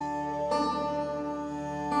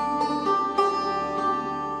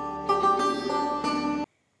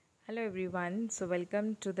everyone. So,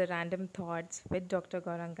 welcome to the Random Thoughts with Dr.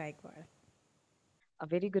 Gaurang Gaikwad. A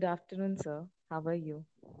very good afternoon, sir. How are you?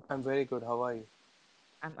 I'm very good. How are you?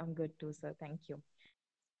 I'm good too, sir. Thank you.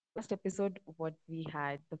 Last episode, what we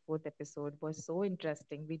had, the fourth episode, was so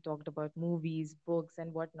interesting. We talked about movies, books,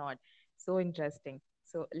 and whatnot. So interesting.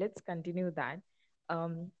 So, let's continue that.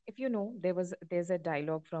 If you know, there's a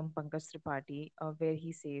dialogue from Pankaj Tripathi where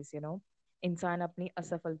he says, इंसान अपनी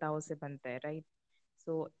असफलताओं से बनता है, right?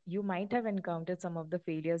 So you might have encountered some of the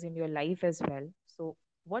failures in your life as well. So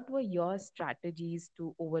what were your strategies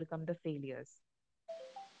to overcome the failures?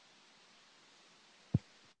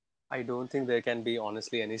 I don't think there can be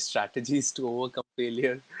honestly any strategies to overcome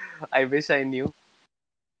failure. I wish I knew,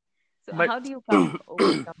 So but how do you come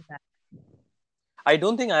overcome that? I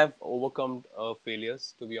don't think I've overcome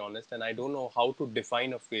failures to be honest, and I don't know how to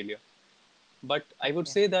define a failure. But I would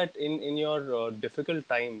Okay. say that in your difficult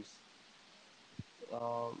times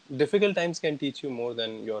can teach you more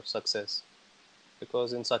than your success,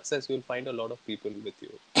 because in success you'll find a lot of people with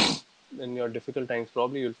you. In your difficult times,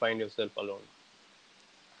 probably you'll find yourself alone.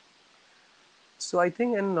 So I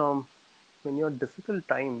think in your difficult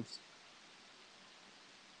times,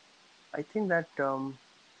 I think that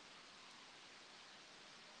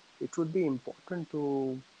it would be important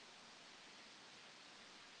to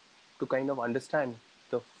kind of understand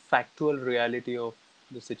the factual reality of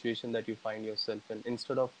the situation that you find yourself in,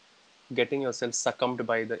 instead of getting yourself succumbed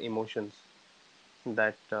by the emotions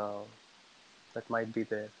that that might be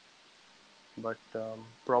there. But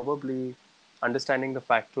probably understanding the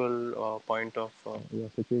factual point of your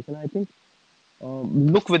situation, I think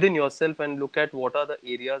look within yourself and look at what are the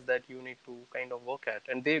areas that you need to kind of work at,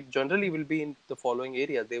 and they generally will be in the following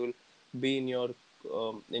areas. They will be in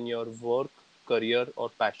your work, career, or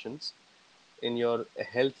passions. In your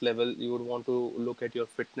health level, you would want to look at your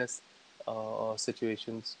fitness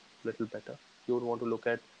situations a little better. You would want to look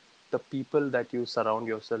at the people that you surround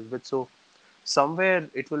yourself with. So somewhere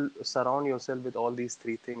it will surround yourself with all these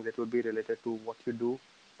three things that would be related to what you do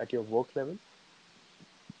at your work level,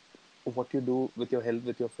 what you do with your health,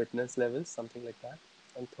 with your fitness levels, something like that.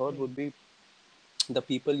 And third Right. would be the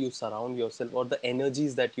people you surround yourself, or the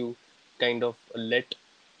energies that you kind of let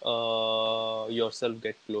yourself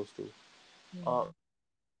get close to. uh, Hmm.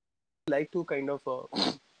 I like to kind of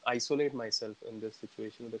isolate myself in this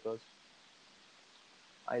situation, because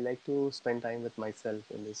I like to spend time with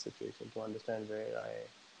myself in this situation to understand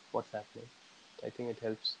what's happening. I think it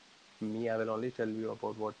helps me. I will only tell you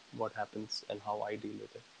about what happens and how I deal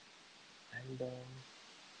with it. And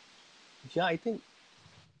yeah, I think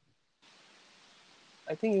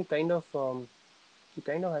you kind of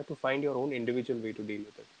have to find your own individual way to deal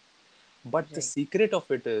with it. But the Right. secret of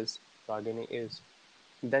it is, Ragini, is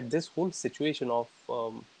that this whole situation of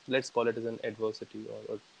let's call it as an adversity, or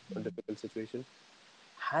a Hmm. difficult situation,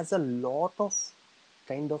 has a lot of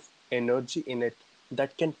kind of energy in it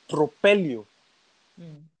that can propel you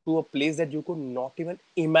Hmm. to a place that you could not even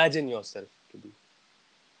imagine yourself to be.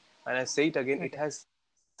 And I say it again, it Correct. has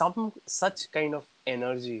some such kind of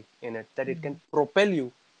energy in it that it Hmm. can propel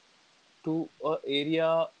you to a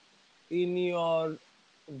area in your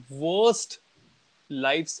worst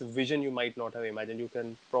life's vision you might not have imagined. You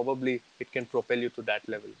can probably, it can propel you to that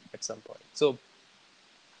level at some point. So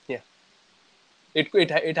yeah,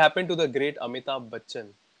 it happened to the great Amitabh Bachchan,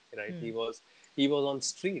 right? Hmm. He was on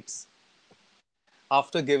streets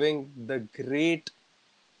after giving the great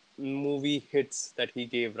movie hits that he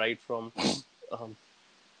gave, right from um,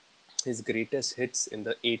 his greatest hits in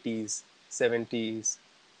the 80s, 70s,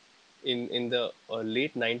 in the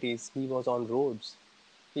late 90s. He was on roads.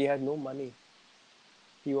 He had no money.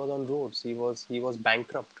 He was on roads. He was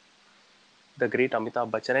bankrupt, the great Amitabh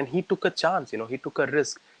Bachchan, and he took a chance. He took a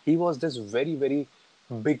risk. He was this very very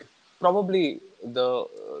big, probably the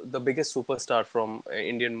biggest superstar from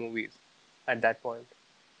Indian movies at that point,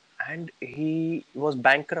 and he was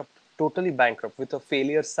bankrupt, totally bankrupt, with a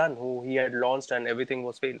failure son who he had launched, and everything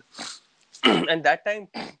was failed. And that time,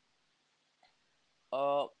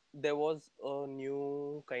 there was a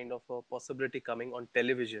new kind of a possibility coming on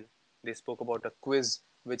television. They spoke about a quiz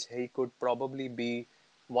which he could probably be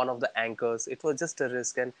one of the anchors. It was just a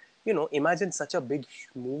risk, and imagine such a big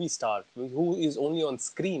movie star who is only on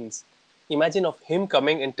screens. Imagine of him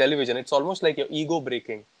coming in television. It's almost like your ego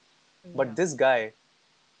breaking. But Yeah. this guy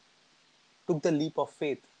took the leap of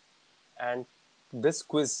faith, and this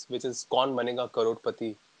quiz, which is Kaun Banega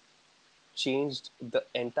Crorepati, changed the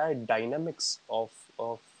entire dynamics of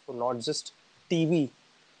not just TV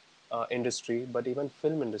industry, but even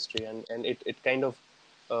film industry, and it kind of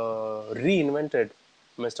reinvented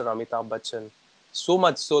Mr. Amitabh Bachchan, so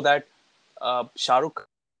much so that Shah Rukh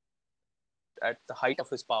at the height of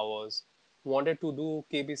his powers, wanted to do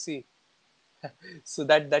KBC. So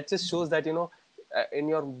that just shows that, in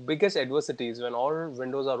your biggest adversities, when all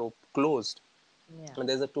windows are closed Yeah. and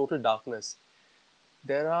there's a total darkness,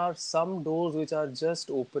 there are some doors which are just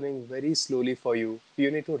opening very slowly for you.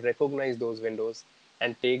 You need to recognize those windows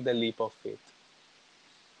and take the leap of faith.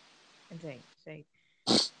 Right, right.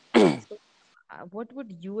 So, what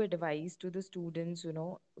would you advise to the students,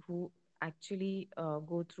 who actually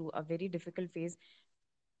go through a very difficult phase?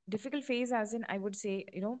 Difficult phase, as in, I would say,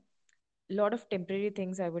 a lot of temporary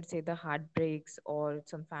things. I would say the heartbreaks or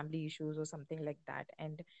some family issues or something like that,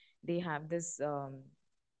 and they have this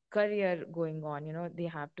career going on. They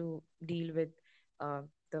have to deal with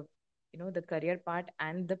the, the career part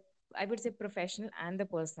and the, I would say, professional and the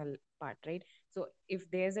personal part, right? So if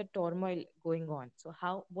there's a turmoil going on, so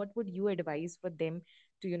what would you advise for them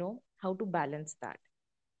to, how to balance that?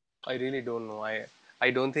 I really don't know.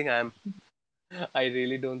 I don't think I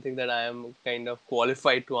really don't think that I am kind of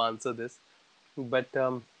qualified to answer this. But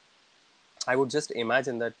I would just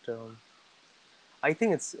imagine that, I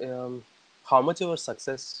think it's, how much of a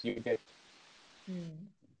success you get, Hmm.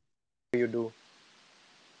 you do,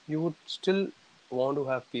 you would still want to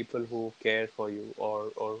have people who care for you,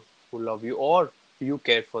 or who love you, or you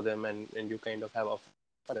care for them, and you kind of have a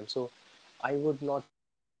for them. So I would not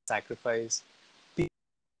sacrifice people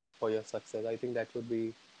for your success. I think that would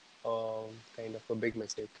be, kind of a big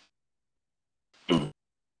mistake.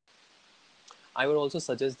 I would also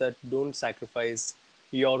suggest that don't sacrifice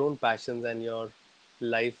your own passions and your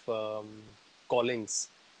life, callings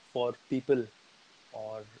for people,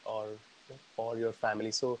 or or your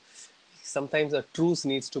family. So sometimes a truce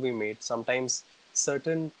needs to be made. Sometimes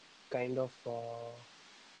certain kind of,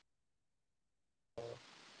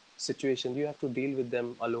 situations you have to deal with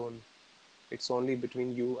them alone. It's only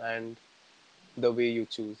between you and the way you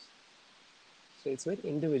choose. So it's very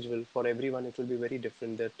individual for everyone. It will be very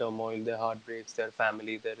different. Their turmoil, their heartbreaks, their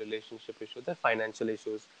family, their relationship issues, their financial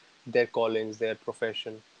issues, their callings, their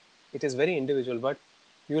profession. It is very individual, but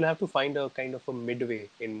you will have to find a kind of a midway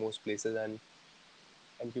in most places, and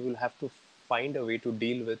you will have to find a way to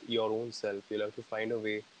deal with your own self. You'll have to find a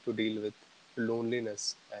way to deal with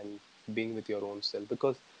loneliness and being with your own self,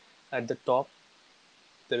 because at the top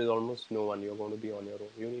there is almost no one. You're going to be on your own.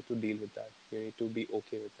 You need to deal with that. You need to be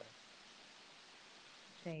okay with that.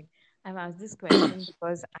 Right. I've asked this question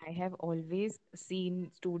because I have always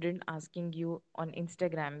seen student asking you on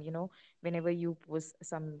Instagram, whenever you post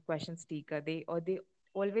some question sticker, they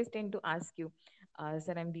always tend to ask you,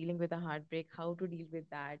 sir, I'm dealing with a heartbreak, how to deal with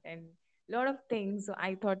that, and a lot of things. So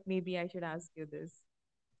I thought maybe I should ask you this.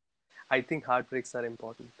 I think heartbreaks are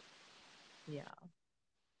important. Yeah.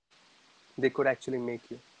 They could actually make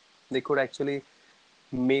you. They could actually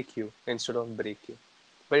make you instead of break you.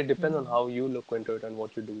 But it depends on Hmm. how you look into it and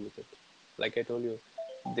what you do with it. Like I told you,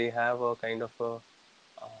 they have a kind of a,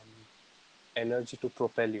 um, energy to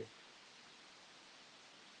propel you.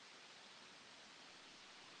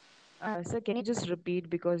 Sir, can you just repeat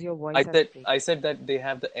because your I voice has said break? I said that they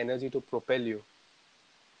have the energy to propel you.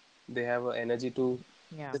 They have an energy to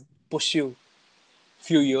Yeah. just push you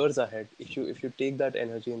few years ahead if you take that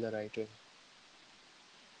energy in the right way.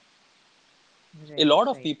 A Right, lot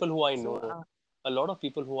of right. people who I So, know, a lot of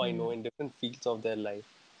people who I know hmm. in different fields of their life,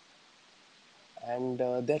 and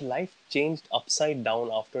their life changed upside down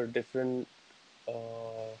after different,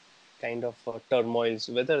 uh, kind of, turmoils,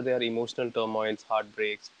 whether they are emotional turmoils,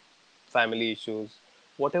 heartbreaks, family issues,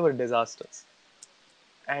 whatever disasters.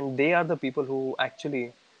 And they are the people who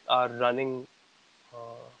actually are running,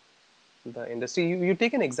 uh, the industry. You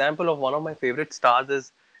take an example of one of my favorite stars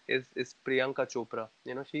is Priyanka Chopra.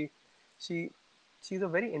 She she's a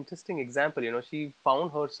very interesting example. She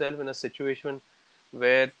found herself in a situation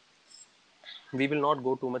where, we will not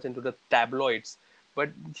go too much into the tabloids, but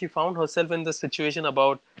she found herself in the situation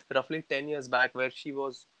about roughly 10 years back, where she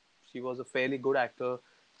was a fairly good actor.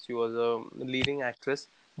 She was a leading actress,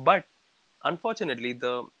 but unfortunately,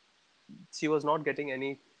 the she was not getting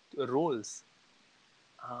any roles.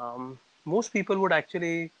 Most people would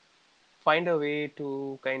actually find a way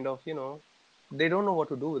to kind of, they don't know what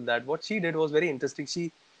to do with that. What she did was very interesting.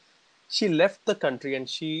 She left the country, and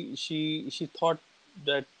she thought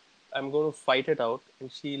that, I'm going to fight it out, and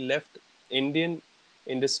she left Indian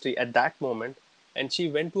industry at that moment, and she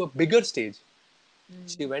went to a bigger stage.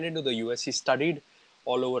 She Hmm. went into the US. She studied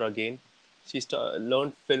all over again. She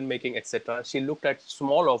learned filmmaking, etc. She looked at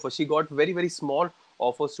small offers. She got very very small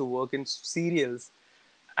offers to work in serials,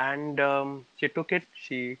 and she took it.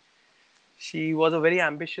 She was a very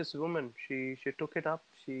ambitious woman. She took it up.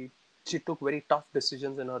 She took very tough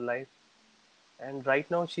decisions in her life, And right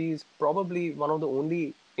now she's probably one of the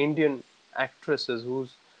only Indian actresses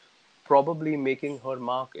who's probably making her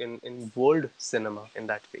mark in world cinema in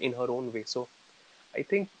that way, in her own way. So I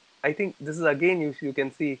think I think this is again, you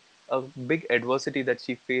can see a big adversity that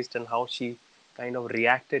she faced and how she kind of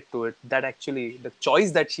reacted to it. That actually the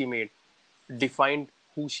choice that she made defined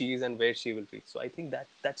who she is and where she will reach. So I think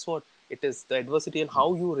that's what it is. The adversity and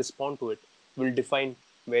how you respond to it will define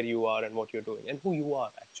where you are and what you're doing and who you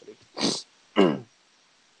are actually.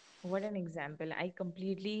 What an example. I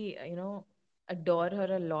completely, adore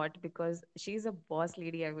her a lot because she's a boss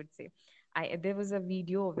lady, I would say. There was a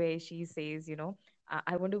video where she says,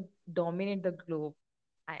 I want to dominate the globe.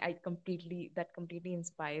 I completely, that completely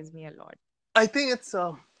inspires me a lot. I think it's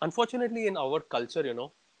unfortunately in our culture,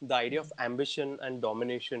 the idea of Mm. ambition and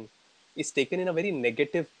domination is taken in a very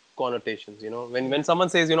negative connotations. When Yeah. someone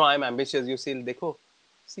says, I'm ambitious, you see, dekho,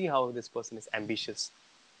 see how this person is ambitious.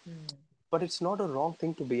 Mm. But it's not a wrong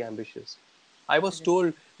thing to be ambitious. I was told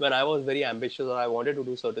Absolutely. when I was very ambitious or I wanted to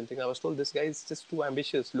do certain things, I was told this guy is just too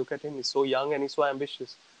ambitious. Look at him, he's so young and he's so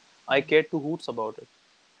ambitious. I Mm. cared two hoots about it.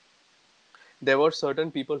 There were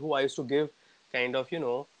certain people who I used to give kind of,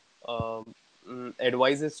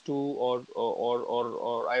 advices to,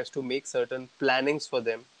 or I used to make certain plannings for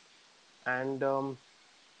them, and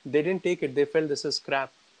they didn't take it. They felt this is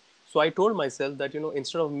crap. So I told myself that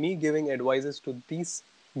instead of me giving advices to these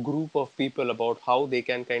group of people about how they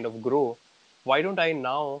can kind of grow, why don't I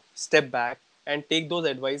now step back and take those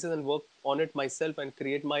advices and work on it myself and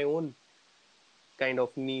create my own kind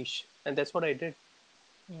of niche, and that's what I did.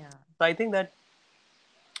 Yeah. So I think that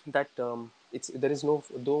it's there is no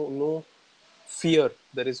fear,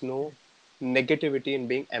 there is no Mm. negativity in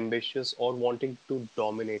being ambitious or wanting to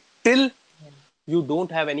dominate till Yeah. you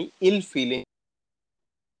don't have any ill feeling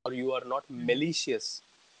or you are not Mm. malicious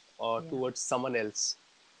Yeah. towards someone else.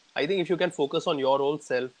 I think if you can focus on your own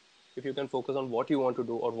self, if you can focus on what you want to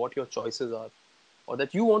do or what your choices are, or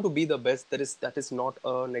that you want to be the best, that is not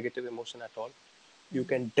a negative emotion at all. You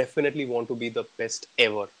Mm. can definitely want to be the best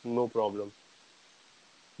ever, no problem.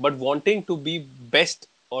 But wanting to be best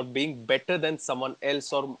or being better than someone else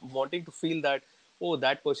or wanting to feel that, oh,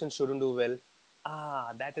 that person shouldn't do well,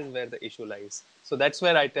 that is where the issue lies. So that's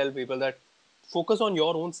where I Mm. tell people that focus on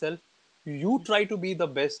your own self. You Mm. try to be the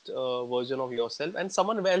best version of yourself, and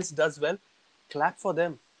someone else does well, clap for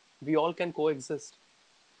them. We all can coexist.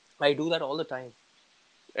 I do that all the time,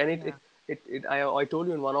 and Yeah. I told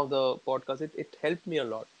you in one of the podcasts, it helped me a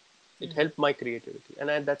lot. It Mm. helped my creativity,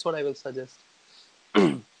 and that's what I will suggest.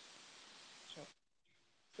 Sure.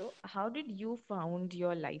 So, how did you found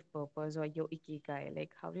your life purpose or your ikigai?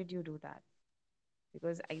 Like, how did you do that?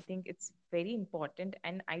 Because I think it's very important,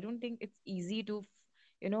 and I don't think it's easy to,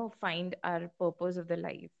 find our purpose of the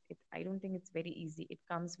life. I don't think it's very easy. It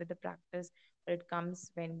comes with the practice, or it comes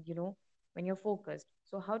when when you're focused.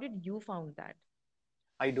 So, how did you found that?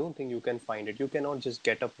 I don't think you can find it. You cannot just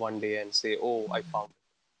get up one day and say, "Oh, I Mhm. found it."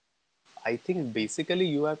 I think Okay. basically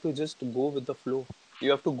you have to just go with the flow.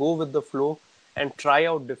 You have to go with the flow and try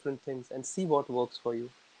out different things and see what works for you.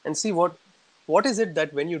 And see what is it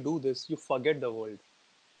that when you do this, you forget the world.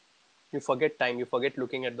 You forget time, you forget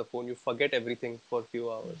looking at the phone, you forget everything for a few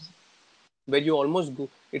hours. Mhm. Where you almost go,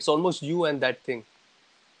 it's almost you and that thing.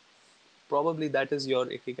 Probably that is your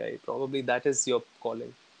ikigai. Probably that is your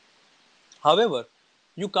calling. However,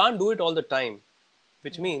 you can't do it all the time,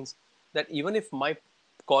 which Yeah. means that even if my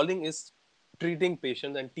calling is treating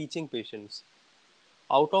patients and teaching patients,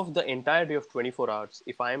 out of the entire day of 24 hours,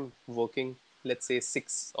 if I'm working, let's say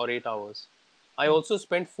 6 or 8 hours, I Mm. also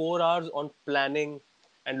spend 4 hours on planning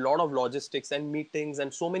and a lot of logistics and meetings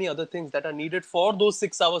and so many other things that are needed for those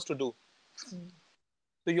 6 hours to do. Mm.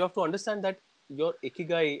 So you have to understand that your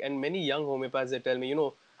ikigai, and many young homeopaths, they tell me,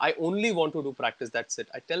 I only want to do practice. That's it.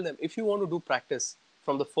 I tell them, if you want to do practice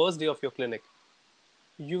from the first day of your clinic,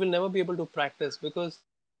 you will never be able to practice because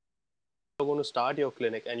you're going to start your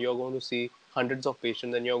clinic and you're going to see hundreds of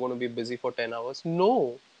patients and you're going to be busy for 10 hours.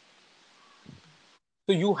 No.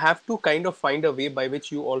 So you have to kind of find a way by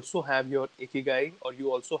which you also have your ikigai or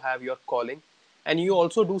you also have your calling and you Mm.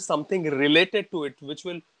 also do something related to it which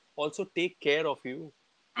will also take care of you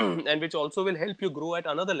and which also will help you grow at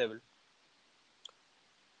another level.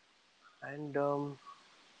 And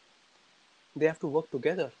they have to work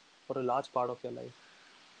together for a large part of your life.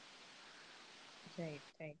 Right.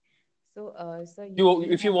 Right. So, so You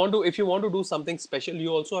you if you have. want to if you want to do something special, you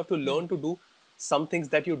also have to Mm. learn to do some things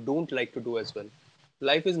that you don't like to do as well.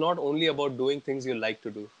 Life is not only about doing things you like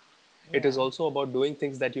to do. It is Yeah. also about doing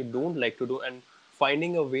things that you don't like to do and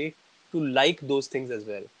finding a way to like those things as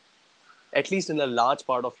well, at least in a large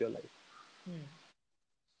part of your life. Mm.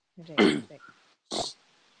 Right. Right.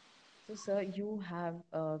 So, sir, you have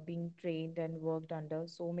been trained and worked under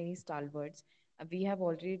so many stalwarts. We have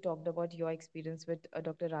already talked about your experience with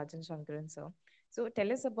Dr. Rajan Shankaran, sir. So,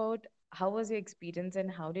 tell us about how was your experience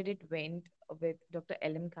and how did it went with Dr.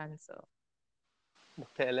 L.M. Khan, sir?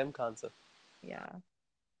 Dr. L.M. Khan, sir. Yeah.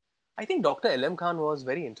 I think Dr. L.M. Khan was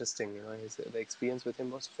very interesting. The experience with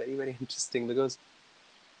him was very, very interesting because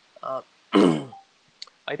uh,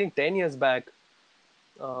 I think 10 years back,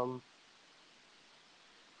 um,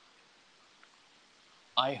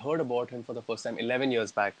 I heard about him for the first time 11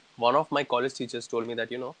 years back. One of my college teachers told me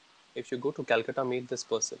that, if you go to Calcutta, meet this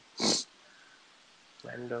person.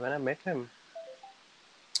 And when I met him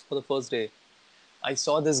for the first day, I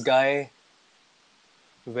saw this guy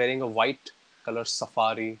wearing a white color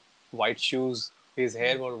safari, white shoes. His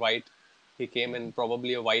hair Mm. was white. He came in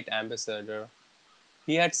probably a white ambassador.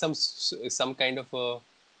 He had some kind of a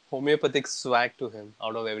homeopathic swag to him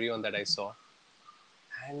out of everyone that I saw.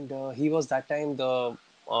 And he was that time the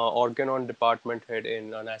organon department head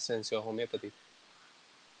in National Institute of Homeopathy.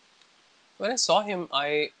 When I saw him,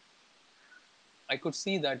 I could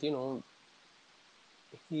see that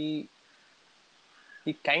he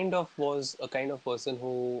he kind of was a kind of person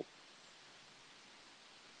who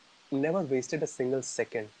never wasted a single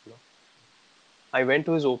second. I went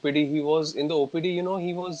to his OPD. He was in the OPD.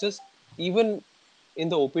 He was just even in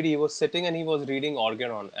the OPD. He was sitting and he was reading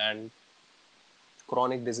organon and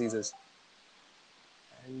chronic diseases.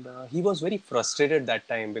 And he was very frustrated that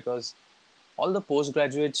time because all the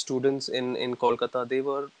postgraduate students in Kolkata, they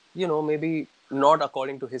were maybe not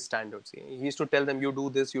according to his standards. He used to tell them, you do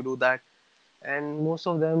this, you do that, and most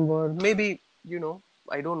of them were maybe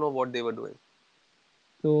I don't know what they were doing.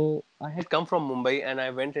 So I had come from Mumbai and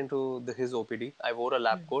I went into his OPD. I wore a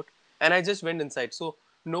lab Mm. coat and I just went inside. So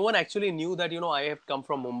no one actually knew that I have come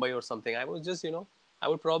from Mumbai or something. I was just I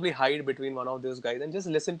would probably hide between one of those guys and just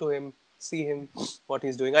listen to him, see him what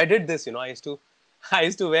he's doing. I did this. I used to I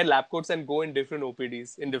used to wear lab coats and go in different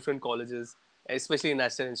OPDs in different colleges, especially in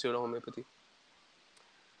National Institute of Homeopathy.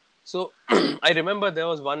 So I remember there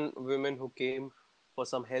was one woman who came for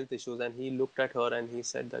some health issues and he looked at her and he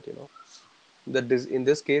said that that in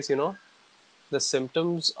this case the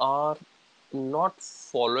symptoms are not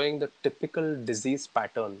following the typical disease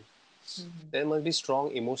pattern. Mhm. There must be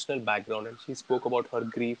strong emotional background, and she spoke about her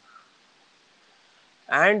grief.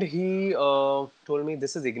 And he told me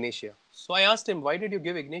this is Ignatia. So I asked him, why did you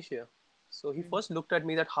give Ignatia? So he Mm. first looked at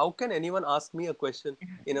me that how can anyone ask me a question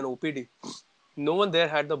in an OPD? No one there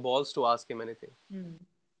had the balls to ask him anything. Mm.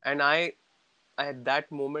 And I had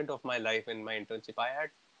that moment of my life in my internship.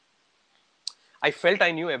 I felt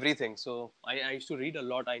I knew everything. So I used to read a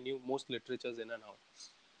lot. I knew most literatures in and out.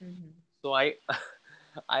 Mhm. So I,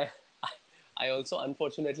 I also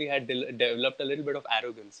unfortunately had developed a little bit of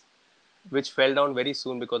arrogance, which fell down very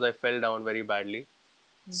soon because I fell down very badly.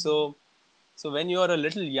 Mhm. So, so when you are a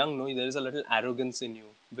little young, no, there is a little arrogance in you,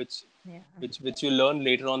 which, Yeah. which you learn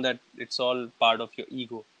later on that it's all part of your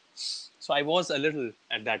ego. So I was a little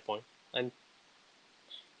at that point, and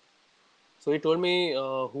so he told me,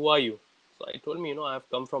 "Who are you?" So I told me, I have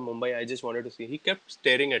come from Mumbai. I just wanted to see. He kept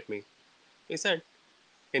staring at me. He said,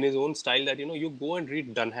 in his own style, that you go and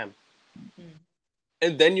read Dunham, Mm.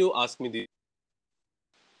 and then you ask me the.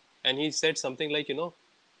 And he said something like,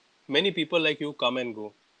 many people like you come and go.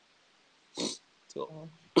 So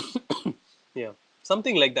Oh. yeah,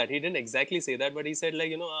 something like that. He didn't exactly say that, but he said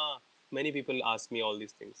like, many people ask me all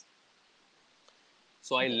these things.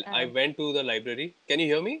 So Okay. I went to the library. Can you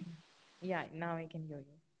hear me? Yeah, now I can hear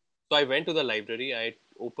you. So I went to the library. I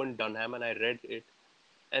opened Dunham and I read it.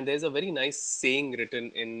 And there's a very nice saying written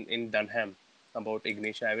in Dunham about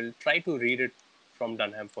Ignatia. I will try to read it from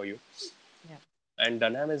Dunham for you. Yeah. And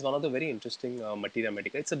Dunham is one of the very interesting materia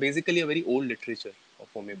medica. It's basically a very old literature of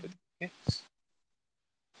homeopathy. Mhm. Okay?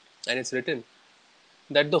 And it's written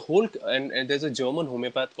that the whole and there's a German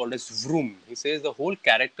homeopath called as Vroom. He says the whole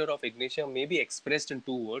character of Ignatia may be expressed in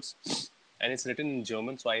two words, and it's written in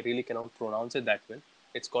German, so I really cannot pronounce it that well.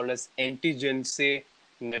 It's called as Antigense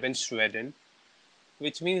Nebenschweden,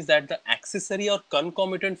 which means that the accessory or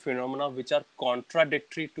concomitant phenomena which are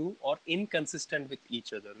contradictory to or inconsistent with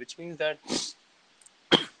each other, which means that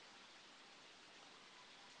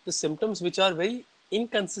the symptoms which are very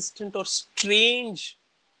inconsistent or strange,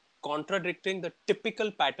 contradicting the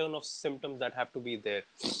typical pattern of symptoms that have to be there,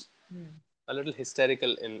 Mm. a little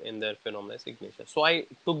hysterical in their phenomena signature. So I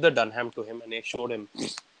took the Dunham to him and I showed him,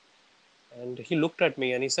 and he looked at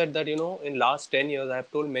me and he said that in last 10 years I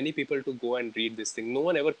have told many people to go and read this thing. No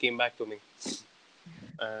one ever came back to me.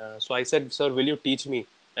 So I said, sir, will you teach me?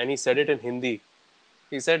 And he said it in Hindi.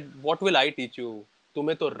 He said, what will I teach you?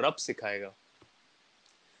 तुम्हें तो रब सिखाएगा.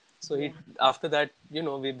 So he, Yeah. after that,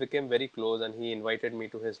 we became very close, and he invited me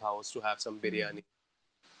to his house to have some Mm. biryani.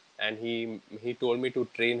 And he told me to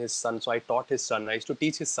train his son. So I taught his son. I used to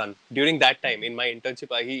teach his son during that time in my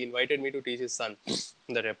internship. He invited me to teach his son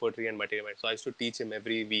the repertory and material. So I used to teach him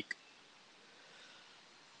every week.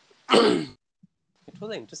 It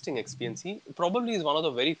was an interesting experience. He probably is one of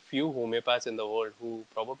the very few homeopaths in the world who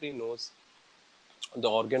probably knows the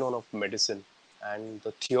organon of medicine and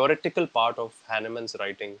the theoretical part of Hahnemann's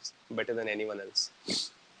writings better than anyone else.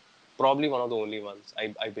 Probably one of the only ones.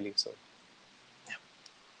 I believe so.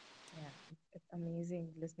 Yeah, it's amazing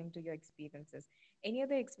listening to your experiences. Any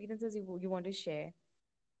other experiences you want to share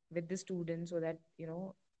with the students so that,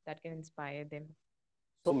 that can inspire them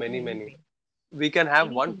So in many, any many. way? We can have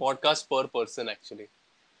one Anything. podcast per person actually.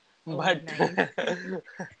 Oh, But nice.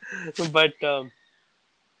 but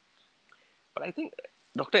but I think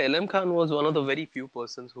Dr. LM Khan was one of the very few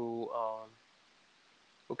persons who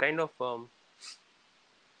kind of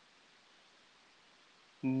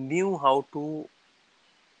knew how to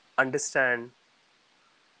understand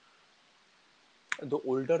the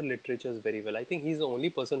older literatures very well. I think he's the only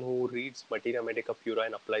person who reads Materia Medica Pura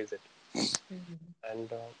and applies it. Mhm. And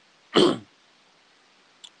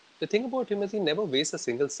the thing about him is he never wastes a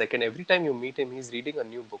single second. Every time you meet him, he's reading a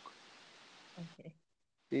new book. Okay.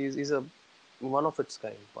 He's a one of its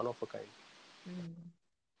kind, one of a kind. Mm.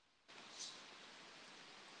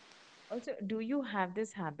 Also, do you have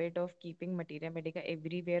this habit of keeping materia medica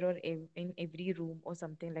everywhere or in every room or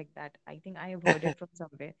something like that? I think I have heard it from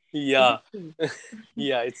somewhere. Is Yeah, it true?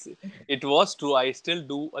 yeah, it was true. I still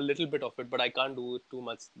do a little bit of it, but I can't do it too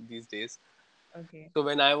much these days. Okay. So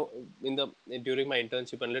when in the during my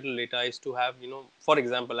internship and a little later, I used to have, for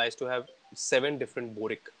example, I used to have seven different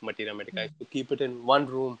boric materia medica. I Mm. used to keep it in one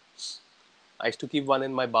room. I used to keep one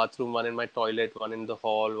in my bathroom, one in my toilet, one in the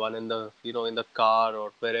hall, one in the in the car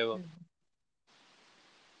or wherever. Mm.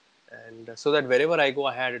 And so that wherever I go,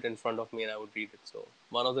 I had it in front of me and I would read it. So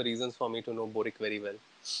one of the reasons for me to know boric very well.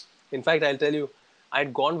 In fact, I'll tell you, I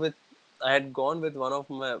had gone with I had gone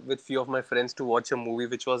with few of my friends to watch a movie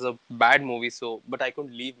which was a bad movie. So, but I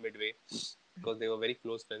couldn't leave midway because they were very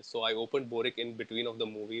close friends. So I opened Boric in between of the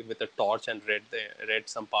movie with a torch and read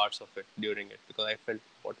some parts of it during it because I felt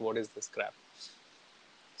what is this crap.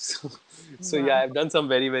 So, so yeah, Wow. I've done some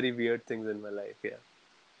very very weird things in my life. Yeah,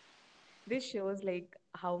 This shows like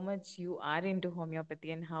how much you are into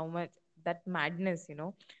homeopathy and how much that madness,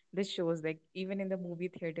 this shows like even in the movie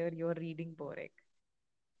theater, you're reading Borek.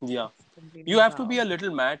 yeah. It's You completely have to be wow. a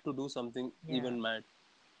little mad to do something Yeah. even mad.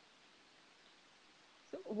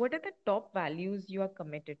 So what are the top values you are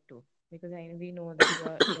committed to? Because we know that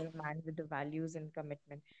you're a man with the values and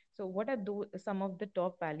commitment. So what are some of the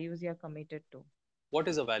top values you are committed to? What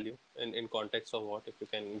is a value in context of what? If you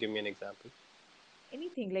can give me an example.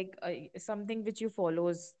 Anything like something which you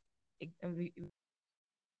follows,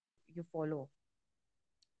 you follow.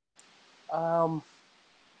 Um,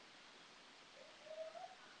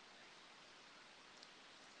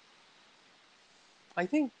 I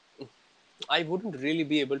think I wouldn't really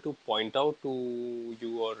be able to point out to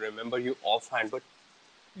you or remember you offhand, but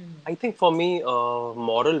Mm-hmm. I think for me,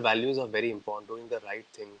 moral values are very important. Doing the right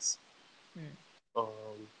things,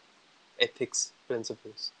 um, ethics,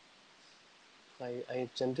 principles. I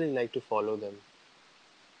generally like to follow them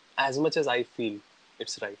as much as I feel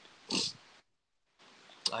it's right.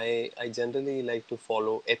 I generally like to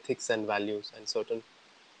follow ethics and values and certain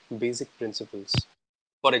basic principles.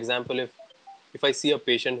 For example, if I see a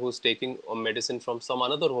patient who's taking a medicine from some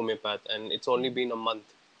another homeopath and it's only been a month,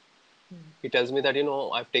 Mm-hmm. he tells me that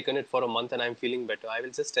I've taken it for a month and I'm feeling better. I will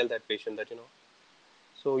just tell that patient that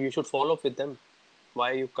so you should follow up with them.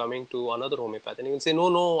 Why are you coming to another homeopath? And he will say,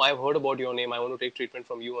 no, I've heard about your name. I want to take treatment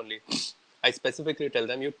from you only. I specifically tell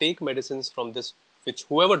them, you take medicines from this, which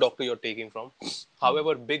whoever doctor you're taking from,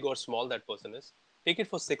 however big or small that person is, take it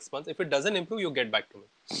for 6 months. If it doesn't improve, you get back to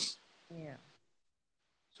me. Yeah.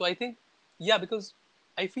 So I think, yeah, because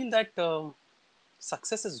I feel that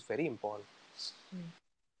success is very important. Mm.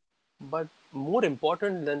 But more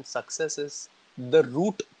important than success is the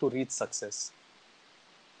route to reach success.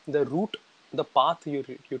 The route, the path you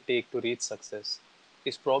take to reach success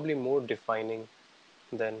is probably more defining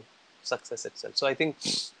than success itself. So I think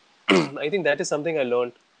I think that is something I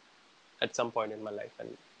learned at some point in my life,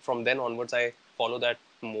 and from then onwards I follow that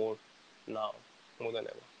more now, more than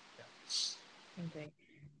ever. Yeah. Okay.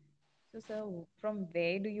 So, sir, from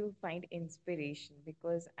where do you find inspiration?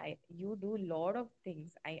 Because you do a lot of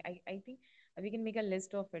things. I think we can make a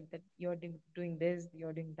list of it that you're doing this,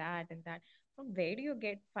 you're doing that, and that. From where do you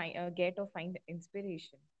get or find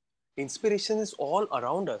inspiration? Inspiration is all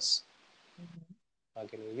around us. Mm-hmm.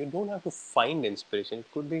 Ragini. You don't have to find inspiration.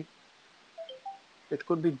 It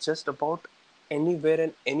could be just about anywhere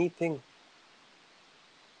and anything.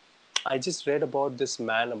 I just read about this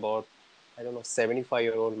man, about, I don't know,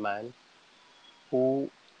 75-year-old man who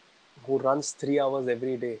runs 3 hours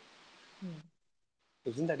every day. Hmm.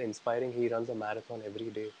 Isn't that inspiring? He runs a marathon every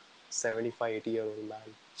day. 75, 80-year-old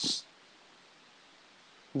man.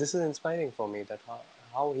 This is inspiring for me, that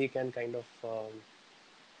how he can kind of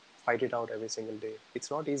fight it out every single day. It's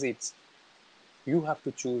not easy. It's, you have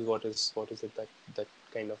to choose what is it that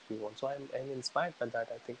kind of you want. So I'm inspired by that.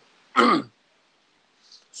 I think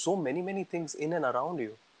so many things in and around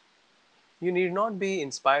you. You need not be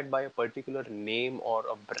inspired by a particular name or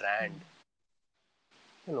a Hmm. brand.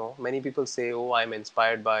 Many people say, oh, I'm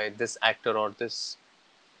inspired by this actor or this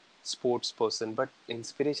sports person, but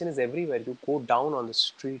inspiration is everywhere. You go down on the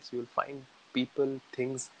streets, you'll find people,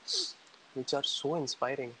 things which are so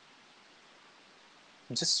inspiring.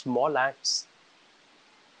 Just small acts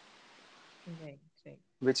Right, right.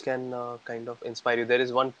 which can kind of inspire you. There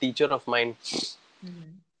is one teacher of mine,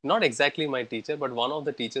 Mm-hmm. not exactly my teacher, but one of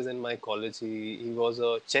the teachers in my college. He was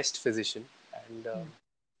a chest physician, and Hmm.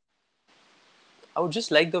 I would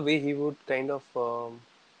just like the way he would kind of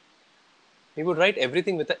he would write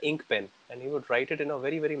everything with an ink pen, and he would write it in a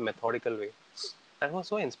very methodical way. That was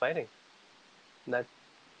so inspiring. That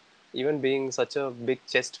even being such a big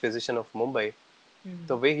chest physician of Mumbai,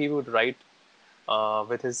 the Mm-hmm. way he would write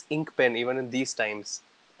with his ink pen, even in these times,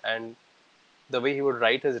 and the way he would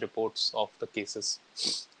write his reports of the cases.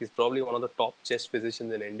 He's probably one of the top chest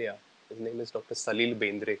physicians in India. His name is Dr. Salil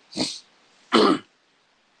Bendre.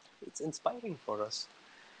 It's inspiring for us.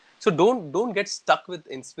 So don't get stuck with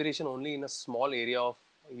inspiration only in a small area of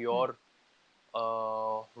Hmm. your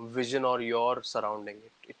vision or your surrounding.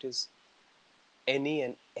 It is any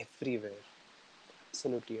and everywhere,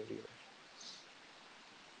 absolutely everywhere.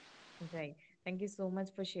 Right. Thank you so much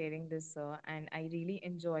for sharing this, sir. And I really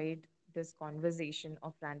enjoyed this conversation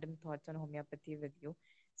of random thoughts on homeopathy with you.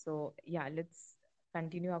 So, yeah, let's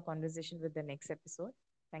continue our conversation with the next episode.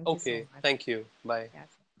 Thank you so Okay, much. thank you. Bye. Yes.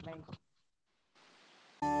 Bye.